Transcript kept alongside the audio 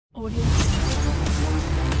What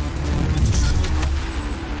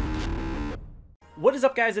is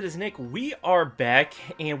up, guys? It is Nick. We are back,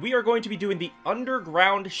 and we are going to be doing the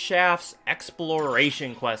Underground Shafts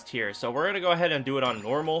Exploration quest here. So we're going to go ahead and do it on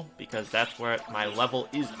normal, because that's where my level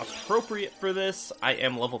is appropriate for this. I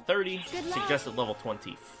am level 30, suggested level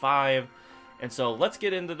 25. And so let's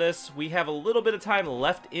get into this. We have a little bit of time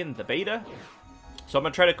left in the beta. So I'm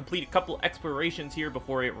going to try to complete a couple explorations here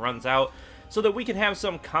before it runs out, so that we can have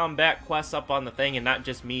some combat quests up on the thing and not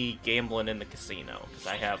just me gambling in the casino. Because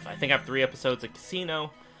I think I have 3 episodes of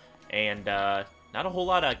casino, and not a whole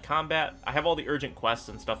lot of combat. I have all the urgent quests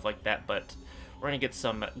and stuff like that, but we're going to get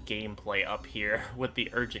some gameplay up here with the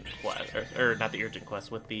urgent quest, or not the urgent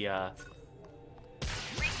quest, with the,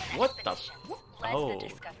 what the, oh,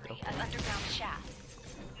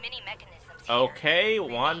 okay,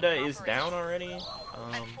 Wanda is down already.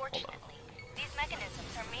 Hold on.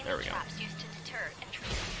 There we go.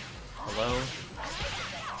 Hello?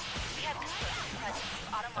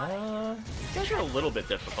 These guys are a little bit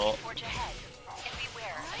difficult. There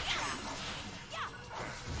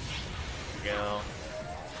we go.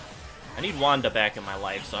 I need Wanda back in my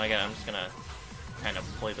life, so I'm just gonna kind of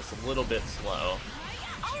play this a little bit slow,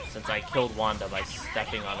 since I killed Wanda by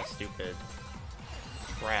stepping on a stupid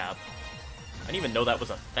trap. I didn't even know that was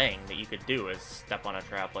a thing that you could do, is step on a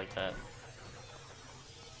trap like that.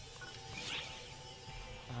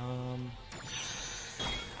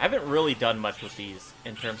 I haven't really done much with these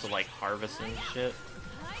in terms of like harvesting shit.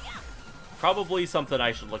 Probably something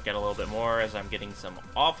I should look at a little bit more, as I'm getting some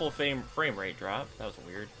awful frame rate drop. That was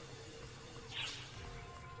weird.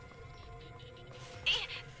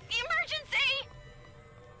 Emergency!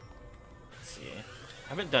 Let's see. I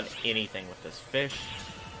haven't done anything with this fish.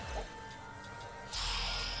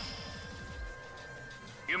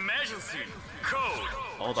 Emergency code.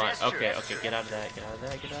 Hold on. Okay, get out of that. Get out of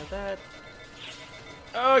that. Get out of that.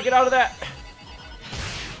 Oh, get out of that!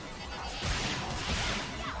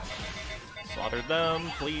 Slaughter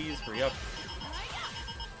them, please. Hurry up.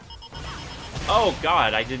 Oh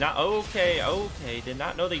God, I did not. Okay, did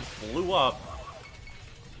not know they blew up.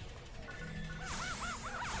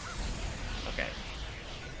 Okay.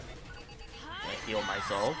 I'm gonna heal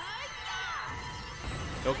myself.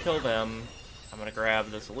 Go kill them. I'm gonna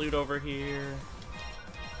grab this loot over here.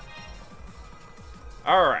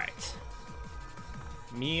 Alright.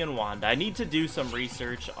 Me and Wanda. I need to do some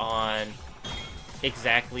research on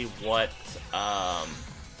exactly what, on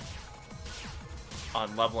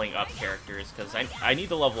leveling up characters, because I need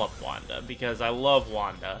to level up Wanda, because I love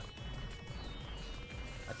Wanda.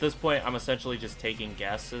 At this point, I'm essentially just taking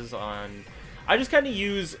guesses on... I just kind of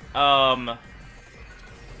use, I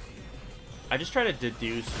just try to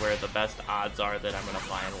deduce where the best odds are that I'm going to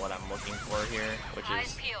find what I'm looking for here, which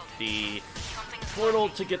is the portal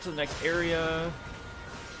to get to the next area.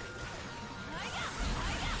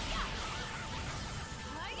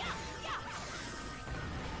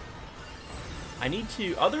 I need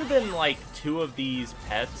to, other than like 2 of these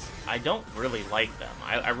pets, I don't really like them.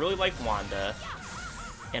 I really like Wanda,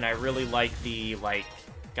 and I really like the like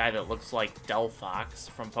guy that looks like Dell Fox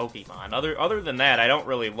from Pokemon. Other than that, I don't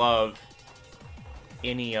really love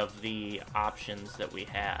any of the options that we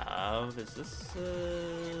have. Is this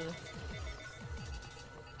is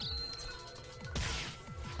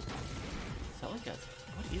that like a,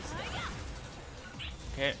 what is that?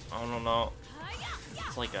 Okay, I don't know.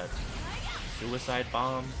 It's like a suicide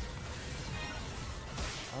bomb.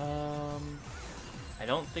 I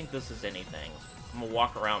don't think this is anything. I'm gonna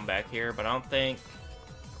walk around back here, but I don't think...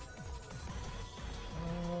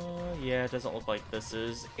 yeah, it doesn't look like this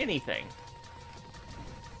is anything.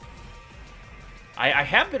 I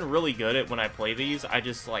have been really good at when I play these, I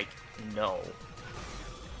just, like, know.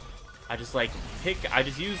 I just, like, I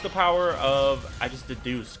just use the power of... I just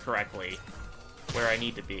deduce correctly where I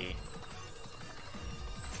need to be.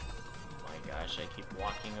 Gosh, I keep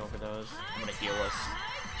walking over those. I'm gonna heal us.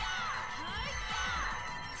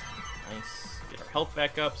 Nice. Get our health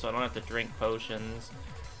back up so I don't have to drink potions.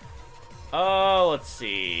 Oh, let's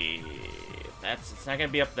see. It's not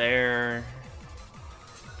gonna be up there.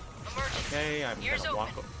 Okay, I'm gonna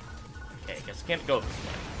walk over. Okay, I guess I can't go this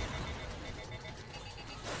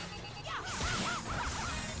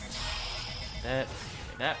way.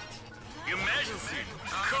 That. Emergency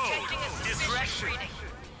code. Distraction.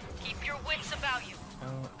 Keep your wits about you.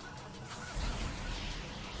 Oh.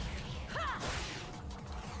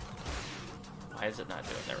 Why is it not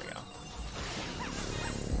doing? There we go.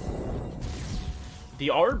 The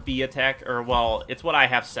RB attack, or well, it's what I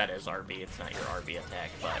have set as RB. It's not your RB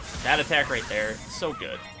attack, but that attack right there, so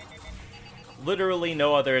good. Literally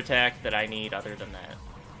no other attack that I need other than that.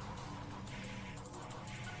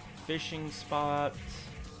 fishing spot.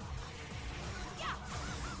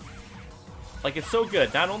 Like, it's so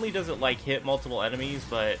good. Not only does it, like, hit multiple enemies,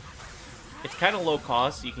 but it's kind of low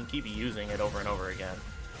cost, so you can keep using it over and over again.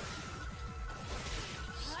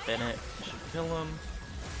 Spin it. Should kill him.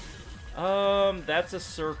 That's a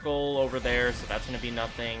circle over there, so that's going to be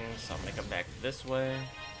nothing. So I'm going to come back this way.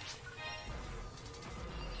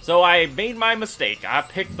 So I made my mistake. I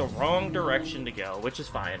picked the wrong direction to go, which is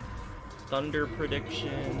fine. Thunder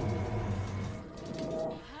prediction.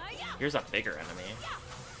 Here's a bigger enemy.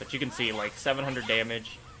 But you can see, like, 700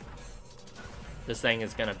 damage. This thing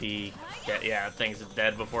is gonna be dead. Yeah, the thing's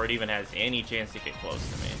dead before it even has any chance to get close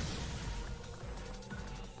to me.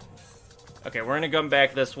 Okay, we're gonna come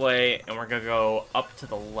back this way, and we're gonna go up to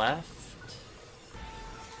the left.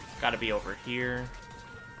 Gotta be over here.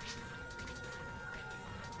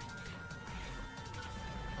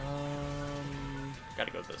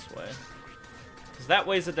 Gotta go this way. Because that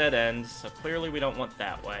way's a dead end, so clearly we don't want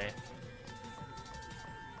that way.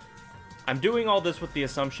 I'm doing all this with the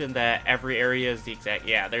assumption that every area is the exact...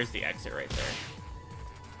 Yeah, there's the exit right there.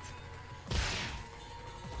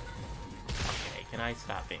 Okay, can I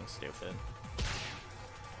stop being stupid?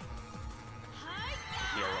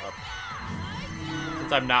 Heal up.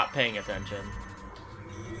 Since I'm not paying attention.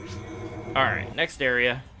 Alright, next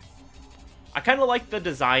area. I kind of like the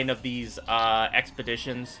design of these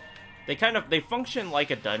expeditions. They function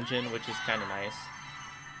like a dungeon, which is kind of nice.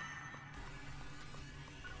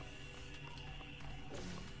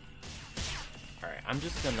 Alright, I'm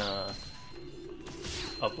just gonna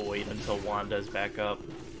avoid until Wanda's back up.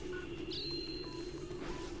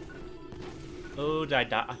 Oh,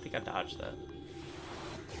 did I think I dodged that.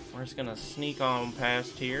 We're just gonna sneak on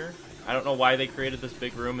past here. I don't know why they created this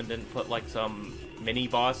big room and didn't put like some mini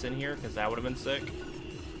boss in here, because that would have been sick.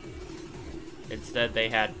 Instead, they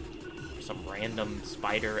had some random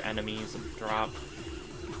spider enemies drop.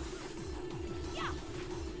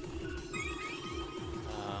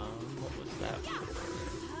 What was that for?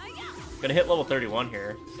 Gonna hit level 31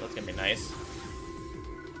 here, so that's gonna be nice.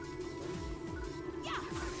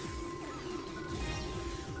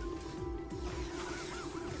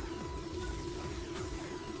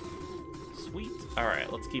 Sweet.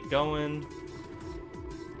 Alright, let's keep going.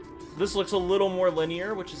 This looks a little more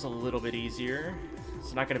linear, which is a little bit easier.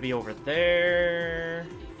 It's not going to be over there.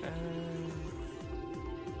 Up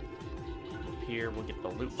here, we'll get the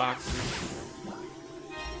loot boxes.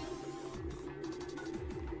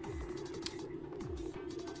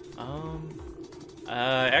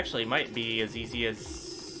 Actually, it might be as easy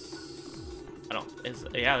as...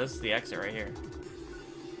 yeah, this is the exit right here.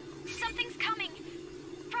 Something's coming.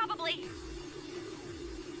 Probably.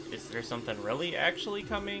 Is there something really actually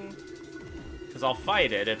coming? Because I'll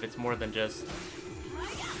fight it if it's more than just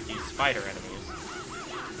these spider enemies.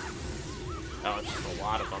 Oh, it's just a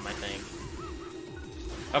lot of them, I think.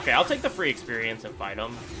 Okay, I'll take the free experience and fight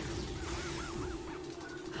them.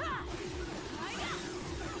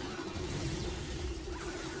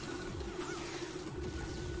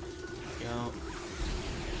 Go.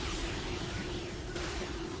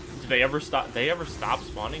 Do they ever stop? They ever stop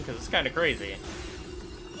spawning? Because it's kind of crazy.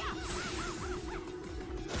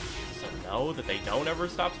 That they don't ever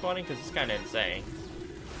stop spawning, because it's kind of insane.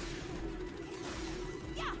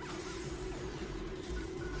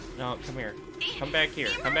 No, come here. Come back here.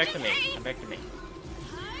 Come back to me. Come back to me.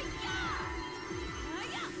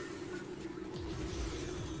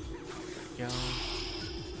 Go.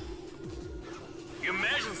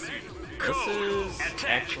 Emergency. This is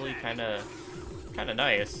actually kind of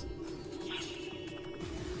nice.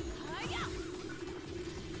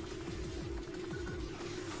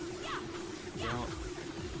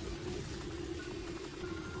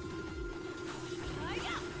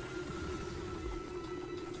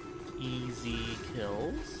 Easy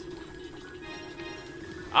kills.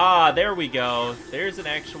 Ah, there we go. There's an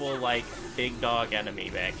actual, like, big dog enemy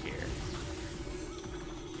back here.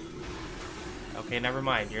 Okay, never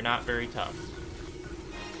mind. You're not very tough.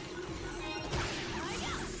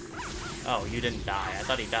 Oh, you didn't die. I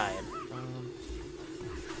thought he died.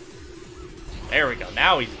 There we go.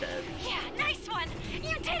 Now he's dead. Yeah, nice one.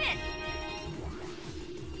 You did it.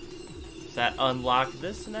 Does that unlock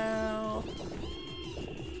this now?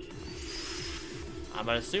 I'm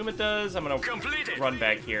gonna assume it does. I'm gonna run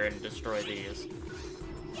back here and destroy these.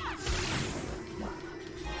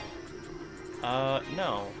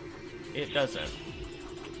 No. It doesn't.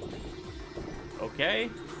 Okay.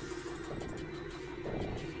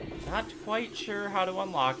 Not quite sure how to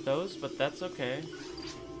unlock those, but that's okay.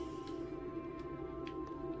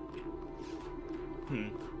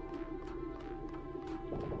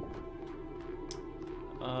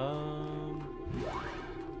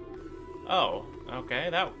 Oh, okay,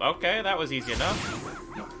 that was easy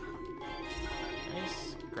enough.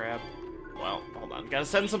 Nice grab. Well, hold on. Gotta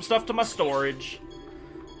send some stuff to my storage.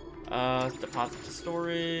 Deposit to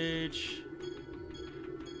storage.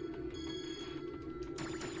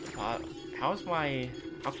 How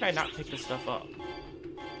can I not pick this stuff up?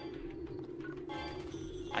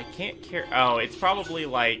 I can't carry. Oh, it's probably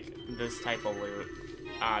like this type of loot.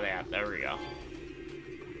 Ah, yeah, there we go.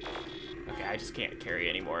 Okay, I just can't carry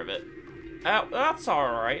any more of it. Oh, that's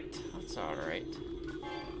alright. That's alright.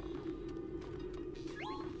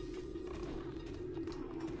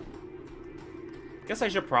 Guess I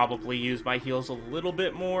should probably use my heals a little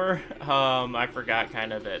bit more. I forgot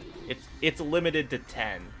kind of that it's limited to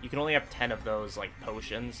 10. You can only have 10 of those like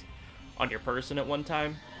potions on your person at one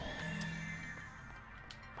time.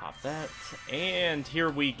 Pop that, and here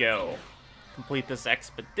we go. Complete this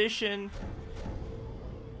expedition.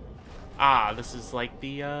 Ah, this is like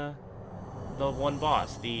the one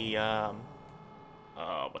boss, the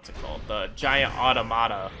what's it called? The giant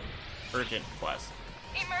automata urgent quest.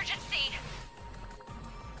 Emergency!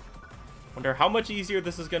 Wonder how much easier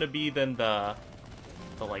this is gonna be than the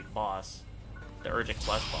like boss, the urgent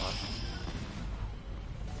quest boss.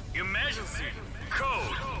 Emergency!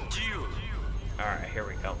 Code! Due! Alright, here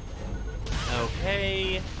we go.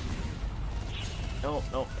 Okay. No.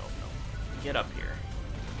 Get up here.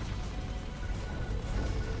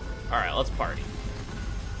 Alright, let's party.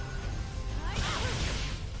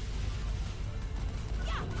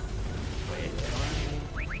 Wait.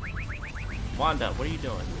 Wanda, what are you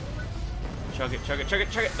doing? Chug it,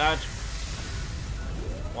 dodge.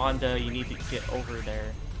 Wanda, you need to get over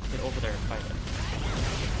there. Get over there and fight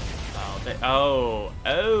it. Oh,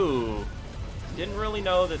 oh! Didn't really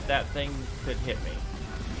know that thing could hit me.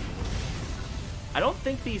 I don't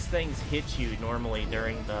think these things hit you normally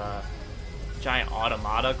during the giant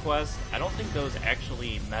automata quest. I don't think those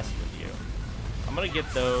actually mess with you. I'm gonna get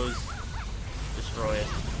those. Destroy it.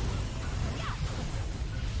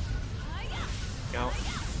 Go.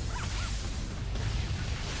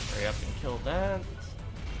 Hurry up and kill that.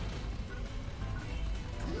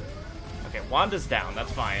 Okay, Wanda's down.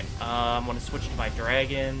 That's fine. I'm gonna switch to my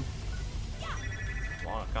dragon.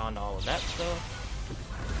 Lock on all of that stuff.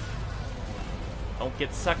 Don't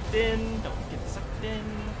get sucked in. Don't get sucked in.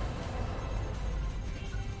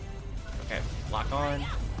 Okay, lock on.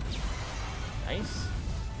 Nice.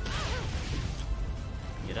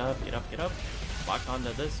 Get up, get up, get up. Lock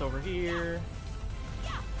onto this over here.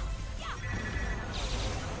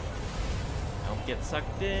 Don't get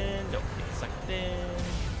sucked in. Don't get sucked in.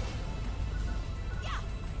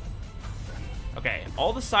 Okay,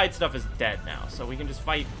 all the side stuff is dead now, so we can just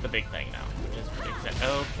fight the big thing now, which is pretty exciting.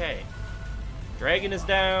 Okay. Dragon is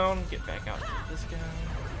down. Get back out to this guy.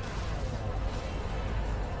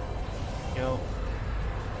 Go.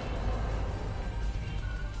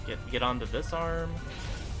 Get onto this arm.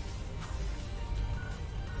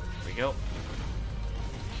 There we go.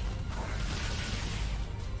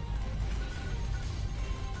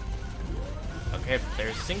 Okay,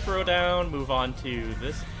 there's Synchro down. Move on to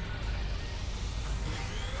this.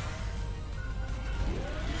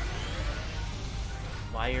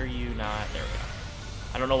 Why are you not? There we go.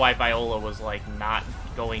 I don't know why Viola was like not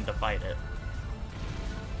going to fight it.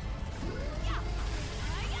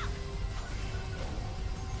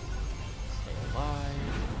 Stay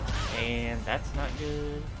alive. And that's not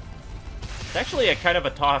good. It's actually a kind of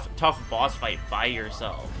a tough boss fight by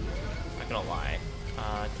yourself. Not gonna lie.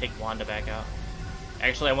 Take Wanda back out.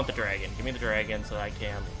 Actually, I want the dragon. Give me the dragon so that I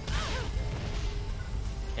can.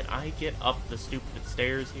 Can I get up the stupid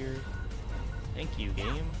stairs here? Thank you,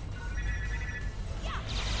 game.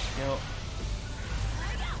 Go.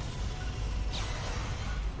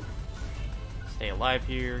 Stay alive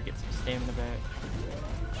here. Get some stamina back.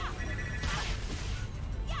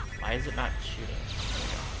 Why is it not shooting?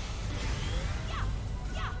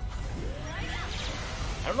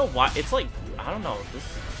 I don't know why. It's like, I don't know.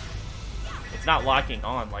 It's not locking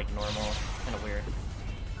on like normal. Kind of weird.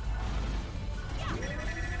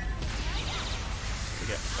 We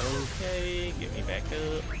got, okay, get me back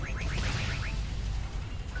up.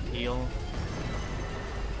 Heal.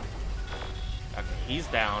 Okay, he's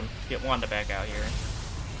down. Get Wanda back out here.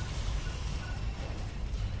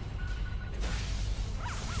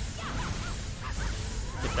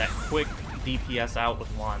 Get that quick DPS out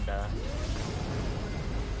with Wanda.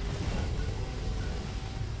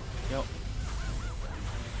 Yep.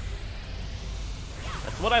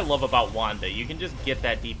 That's what I love about Wanda. You can just get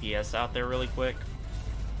that DPS out there really quick.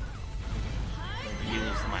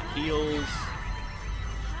 Use my heals.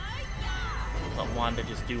 Let Wanda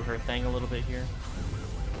just do her thing a little bit here.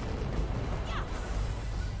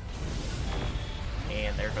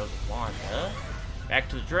 And there goes Wanda. Back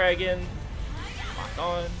to the dragon. Lock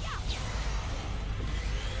on.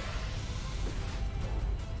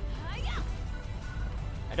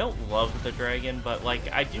 I don't love the dragon, but like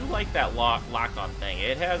I do like that lock-on thing.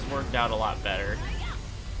 It has worked out a lot better.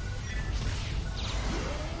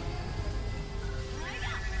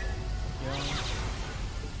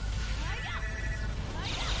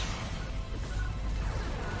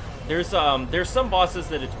 There's some bosses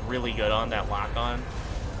that it's really good on, that lock-on.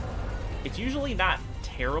 It's usually not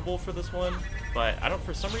terrible for this one, but I don't,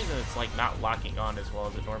 for some reason it's like not locking on as well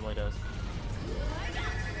as it normally does.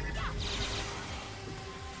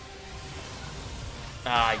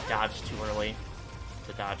 I dodged too early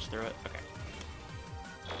to dodge through it. Okay.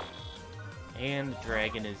 And the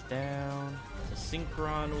dragon is down. To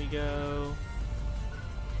Synchron we go.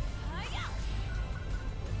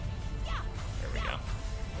 There we go.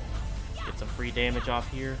 Get some free damage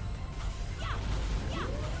off here. Dodge.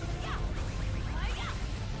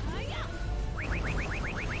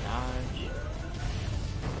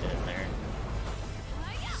 Get in there.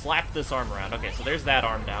 Slap this arm around. Okay, so there's that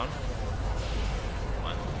arm down.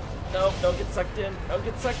 Nope, don't get sucked in. Don't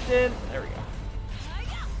get sucked in. There we go.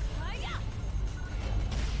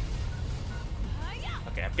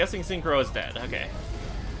 Okay, I'm guessing Synchro is dead. Okay.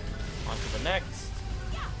 On to the next.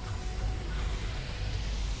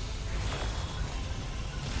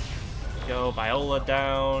 Go, Viola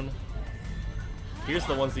down. Here's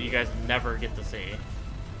the ones that you guys never get to see. Okay,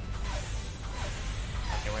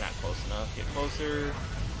 we're not close enough. Get closer.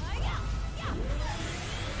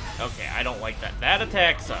 Okay, I don't like that. That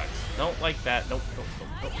attack sucks. Don't like that. Nope, nope,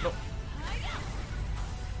 nope, nope, nope.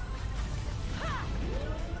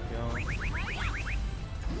 Go.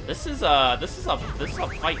 This is a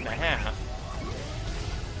fight and a half.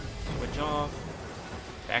 Switch off.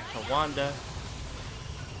 Back to Wanda.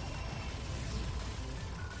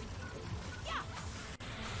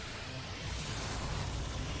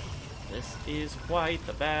 This is quite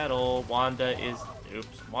the battle. Wanda is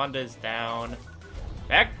down.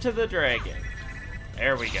 Back to the dragon.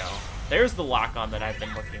 There we go. There's the lock-on that I've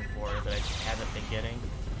been looking for that I just haven't been getting.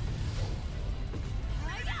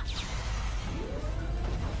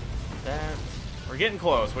 That. We're getting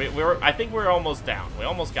close. I think we're almost down. We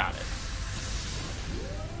almost got it.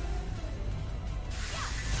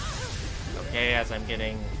 Okay, as I'm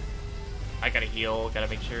getting... I gotta heal. Gotta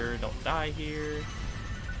make sure don't die here.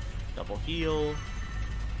 Double heal.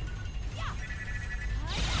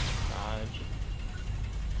 Dodge.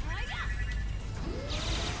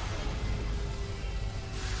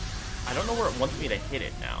 I don't know where it wants me to hit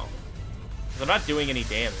it now. Because I'm not doing any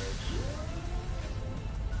damage.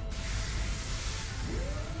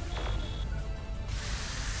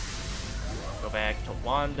 Go back to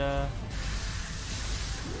Wanda.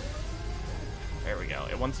 There we go.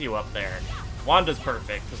 It wants you up there. Wanda's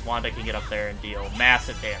perfect, because Wanda can get up there and deal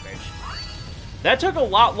massive damage. That took a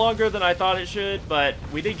lot longer than I thought it should, but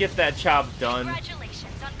we did get that job done.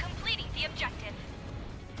 Congratulations on completing the objective.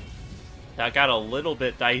 That got a little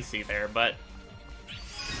bit dicey there, but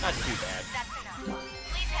not too bad. That's enough.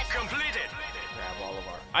 Please head Completed. Grab all of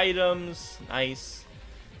our items. Nice.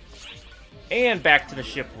 And back to the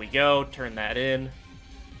ship we go. Turn that in.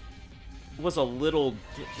 It was a little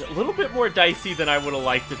bit more dicey than I would have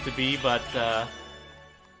liked it to be, but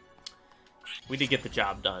we did get the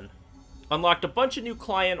job done. Unlocked a bunch of new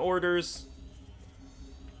client orders.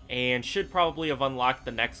 And should probably have unlocked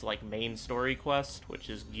the next, like, main story quest, which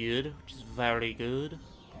is good, which is very good.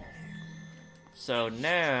 So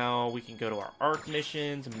now we can go to our ARC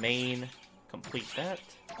missions, main, complete that.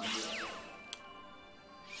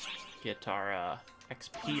 Get our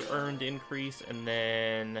XP earned increase, and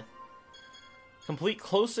then complete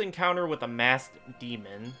close encounter with a masked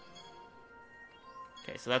demon.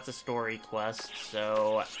 Okay, so that's a story quest,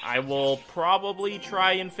 so I will probably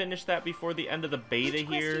try and finish that before the end of the beta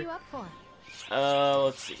here. Which quest are you up for?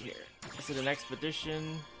 Let's see here. Is it an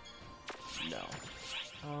expedition? No.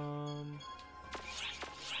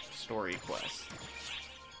 Story quest.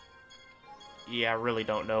 Yeah, I really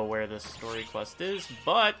don't know where this story quest is,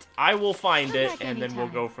 but I will find it, and then we'll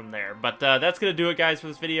go from there. But that's going to do it, guys, for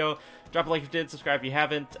this video. Drop a like if you did, subscribe if you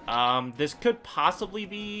haven't. This could possibly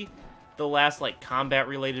be the last, like,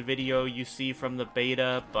 combat-related video you see from the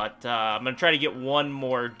beta, but I'm going to try to get one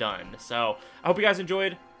more done. So, I hope you guys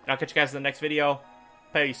enjoyed, and I'll catch you guys in the next video.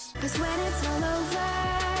 Peace. 'Cause when it's all over